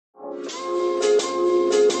What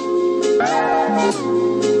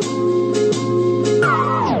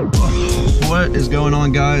is going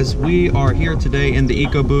on, guys? We are here today in the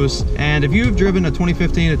EcoBoost, and if you've driven a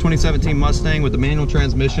 2015 to 2017 Mustang with the manual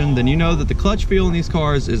transmission, then you know that the clutch feel in these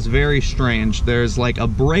cars is very strange. There's like a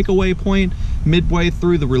breakaway point midway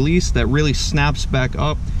through the release that really snaps back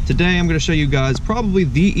up. Today I'm going to show you guys probably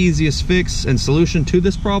the easiest fix and solution to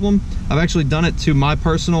this problem. I've actually done it to my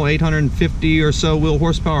personal 850 or so wheel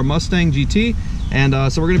horsepower Mustang GT, and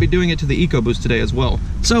so we're going to be doing it to the EcoBoost today as well.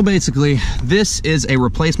 So basically, this is a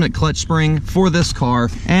replacement clutch spring for this car,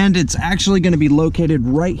 and it's actually going to be located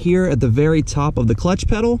right here at the very top of the clutch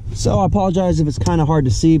pedal. So I apologize if it's kind of hard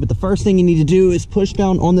to see, but the first thing you need to do is push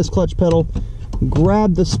down on this clutch pedal,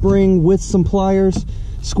 grab the spring with some pliers,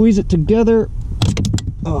 squeeze it together,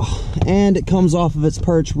 and it comes off of its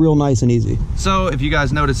perch real nice and easy. So if you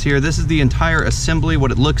guys notice here, this is the entire assembly,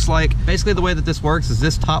 what it looks like. Basically the way that this works is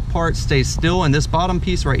this top part stays still, and this bottom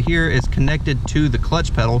piece right here is connected to the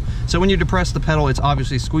clutch pedal. So when you depress the pedal, it's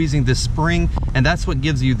obviously squeezing this spring, and that's what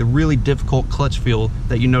gives you the really difficult clutch feel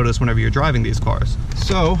that you notice whenever you're driving these cars.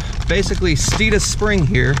 So basically Steeda's spring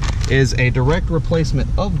here is a direct replacement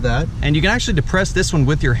of that, and you can actually depress this one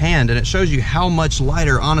with your hand, and it shows you how much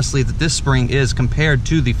lighter honestly that this spring is compared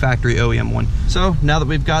to the factory OEM one. So now that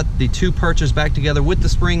we've got the two perches back together with the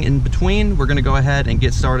spring in between, we're going to go ahead and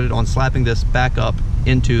get started on slapping this back up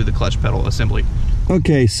into the clutch pedal assembly.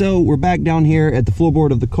 Okay, so we're back down here at the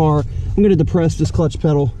floorboard of the car. I'm going to depress this clutch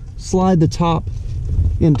pedal, slide the top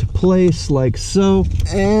into place like so,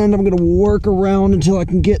 and I'm going to work around until I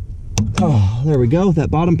can get, there we go,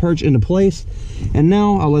 that bottom perch into place. And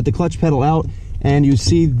now I'll let the clutch pedal out, and you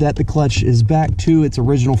see that the clutch is back to its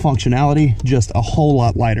original functionality, just a whole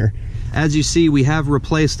lot lighter. As you see, we have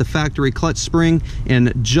replaced the factory clutch spring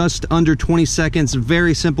in just under 20 seconds.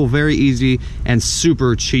 Very simple, very easy, and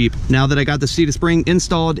super cheap. Now that I got the Steeda spring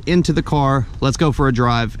installed into the car, let's go for a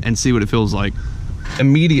drive and see what it feels like.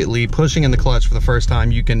 Immediately pushing in the clutch for the first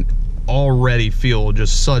time, you can already feel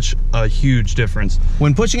just such a huge difference.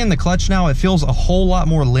 When pushing in the clutch now, it feels a whole lot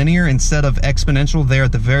more linear instead of exponential there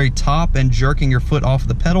at the very top and jerking your foot off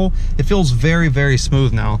the pedal. It feels very, very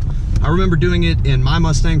smooth now. I remember doing it in my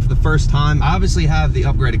Mustang for the first time. I obviously have the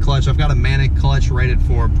upgraded clutch. I've got a Manic clutch rated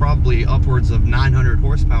for probably upwards of 900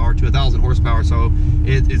 horsepower to 1,000 horsepower, so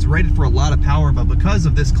it's rated for a lot of power, but because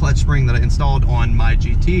of this clutch spring that I installed on my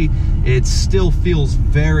GT, it still feels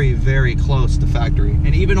very, very close to factory.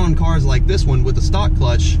 And even on cars like this one with the stock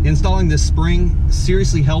clutch, installing this spring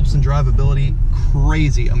seriously helps in drivability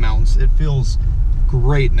crazy amounts. It feels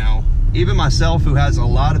great now. Even myself, who has a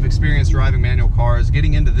lot of experience driving manual cars,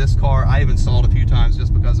 getting into this car, I have installed a few times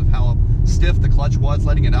just because of how stiff the clutch was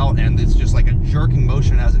letting it out, and it's just like a jerking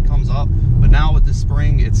motion as it comes up. But now with this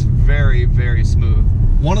spring, it's very, very smooth.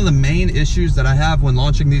 One of the main issues that I have when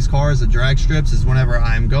launching these cars at drag strips is whenever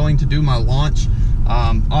I'm going to do my launch,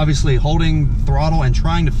 obviously holding the throttle and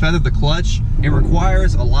trying to feather the clutch, it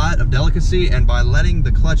requires a lot of delicacy, and by letting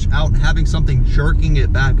the clutch out and having something jerking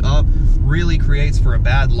it back up really creates for a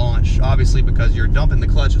bad launch, obviously because you're dumping the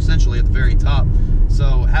clutch essentially at the very top.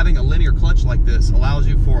 So having a linear clutch like this allows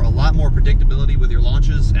you for a lot more predictability with your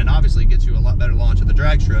launches, and obviously gets you a lot better launch at the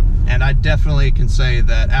drag strip. And I definitely can say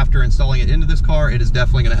that after installing it into this car, it is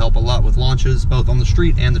definitely going to help a lot with launches, both on the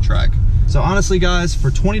street and the track. So honestly guys, for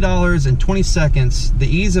 $20 and 20 seconds, the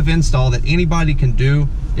ease of install that anybody can do,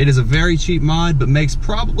 it is a very cheap mod, but makes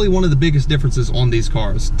probably one of the biggest differences on these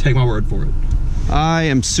cars. Take my word for it. I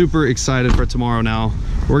am super excited for tomorrow now.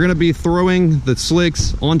 We're going to be throwing the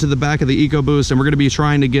slicks onto the back of the EcoBoost, and we're going to be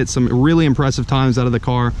trying to get some really impressive times out of the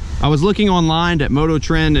car. I was looking online at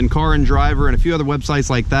MotoTrend and Car and Driver and a few other websites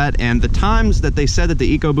like that, and the times that they said that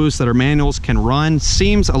the EcoBoosts that are manuals can run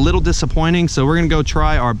seems a little disappointing, so we're going to go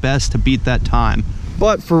try our best to beat that time.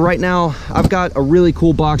 But for right now, I've got a really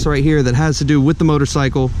cool box right here that has to do with the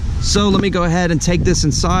motorcycle. So let me go ahead and take this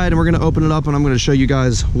inside, and we're going to open it up, and I'm going to show you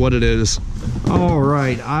guys what it is. All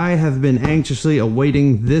right, I have been anxiously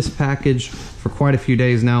awaiting this package for quite a few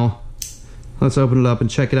days now. Let's open it up and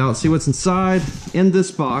check it out, see what's inside. In this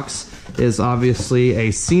box is obviously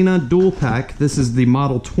a Sena dual pack. This is the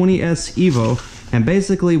Model 20S Evo. And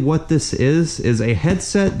basically what this is a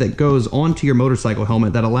headset that goes onto your motorcycle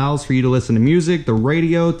helmet that allows for you to listen to music, the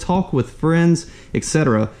radio, talk with friends,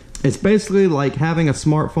 etc. It's basically like having a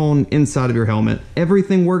smartphone inside of your helmet.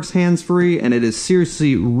 Everything works hands-free, and it is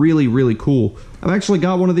seriously really, really cool. I've actually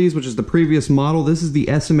got one of these, which is the previous model. This is the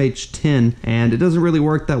SMH10, and it doesn't really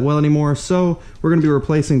work that well anymore, so we're going to be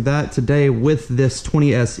replacing that today with this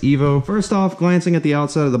 20S Evo. First off, glancing at the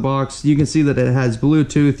outside of the box, you can see that it has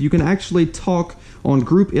Bluetooth. You can actually talk on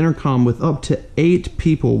group intercom with up to 8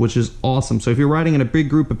 people, which is awesome. So if you're riding in a big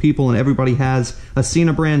group of people and everybody has a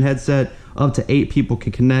Sena brand headset, up to 8 people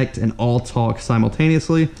can connect and all talk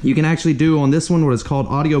simultaneously. You can actually do on this one what is called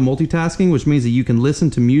audio multitasking, which means that you can listen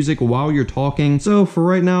to music while you're talking. So for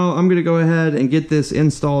right now, I'm gonna go ahead and get this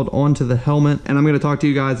installed onto the helmet, and I'm gonna talk to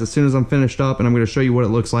you guys as soon as I'm finished up, and I'm gonna show you what it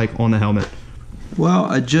looks like on the helmet. Well,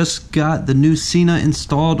 I just got the new Sena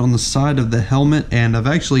installed on the side of the helmet, and I've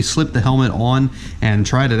actually slipped the helmet on and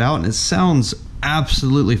tried it out, and it sounds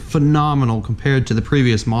absolutely phenomenal compared to the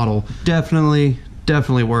previous model. Definitely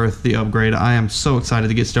worth the upgrade. I am so excited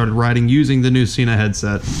to get started riding using the new Sena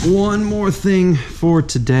headset. One more thing for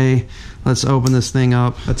today. Let's open this thing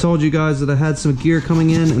up. I told you guys that I had some gear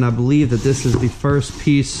coming in, and I believe that this is the first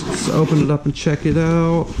piece. Let's open it up and check it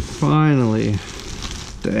out. Finally.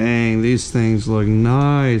 Dang, these things look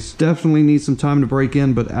nice. Definitely need some time to break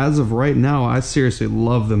in, but as of right now, I seriously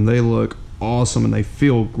love them. They look awesome and they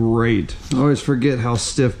feel great. I always forget how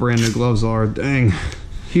stiff brand new gloves are. Dang.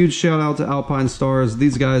 Huge shout out to Alpinestars.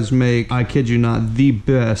 These guys make, I kid you not, the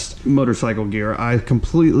best motorcycle gear. I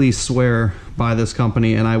completely swear by this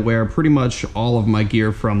company, and I wear pretty much all of my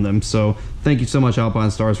gear from them. So thank you so much,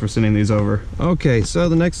 Alpinestars, for sending these over. Okay, so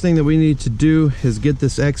the next thing that we need to do is get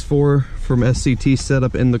this X4 from SCT set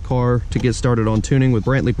up in the car to get started on tuning with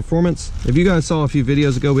Brantley Performance. If you guys saw a few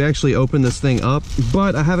videos ago, we actually opened this thing up,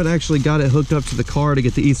 but I haven't actually got it hooked up to the car to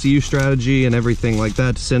get the ECU strategy and everything like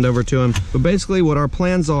that to send over to him. But basically what our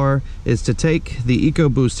plans are is to take the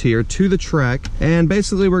EcoBoost here to the track, and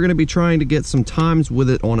basically we're going to be trying to get some times with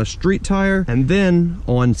it on a street tire and then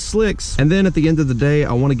on slicks, and then at the end of the day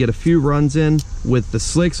I want to get a few runs in with the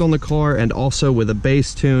slicks on the car and also with a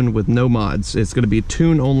base tune with no mods. It's going to be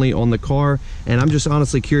tune only on the car, and I'm just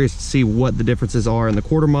honestly curious to see what the differences are in the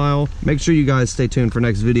quarter mile. Make sure you guys stay tuned for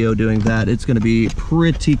next video doing that. It's going to be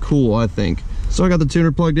pretty cool, I think. So I got the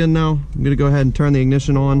tuner plugged in now. I'm gonna go ahead and turn the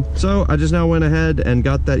ignition on. So I just now went ahead and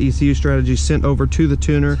got that ECU strategy sent over to the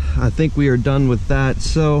tuner. I think we are done with that.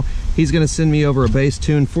 So he's gonna send me over a base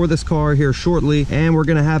tune for this car here shortly, and we're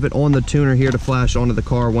gonna have it on the tuner here to flash onto the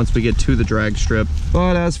car once we get to the drag strip.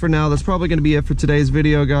 But as for now, that's probably gonna be it for today's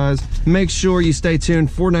video, guys. Make sure you stay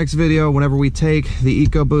tuned for next video whenever we take the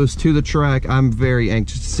EcoBoost to the track. I'm very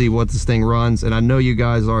anxious to see what this thing runs, and I know you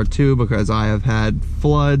guys are too, because I have had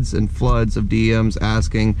floods and floods of DMs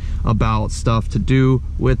asking about stuff to do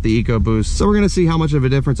with the EcoBoost. So we're gonna see how much of a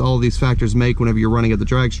difference all of these factors make whenever you're running at the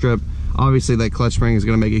drag strip. Obviously that clutch spring is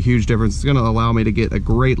gonna make a huge difference. It's gonna allow me to get a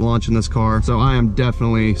great launch in this car. So I am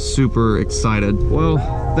definitely super excited. Well,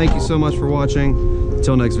 thank you so much for watching.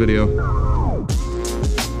 Until next video.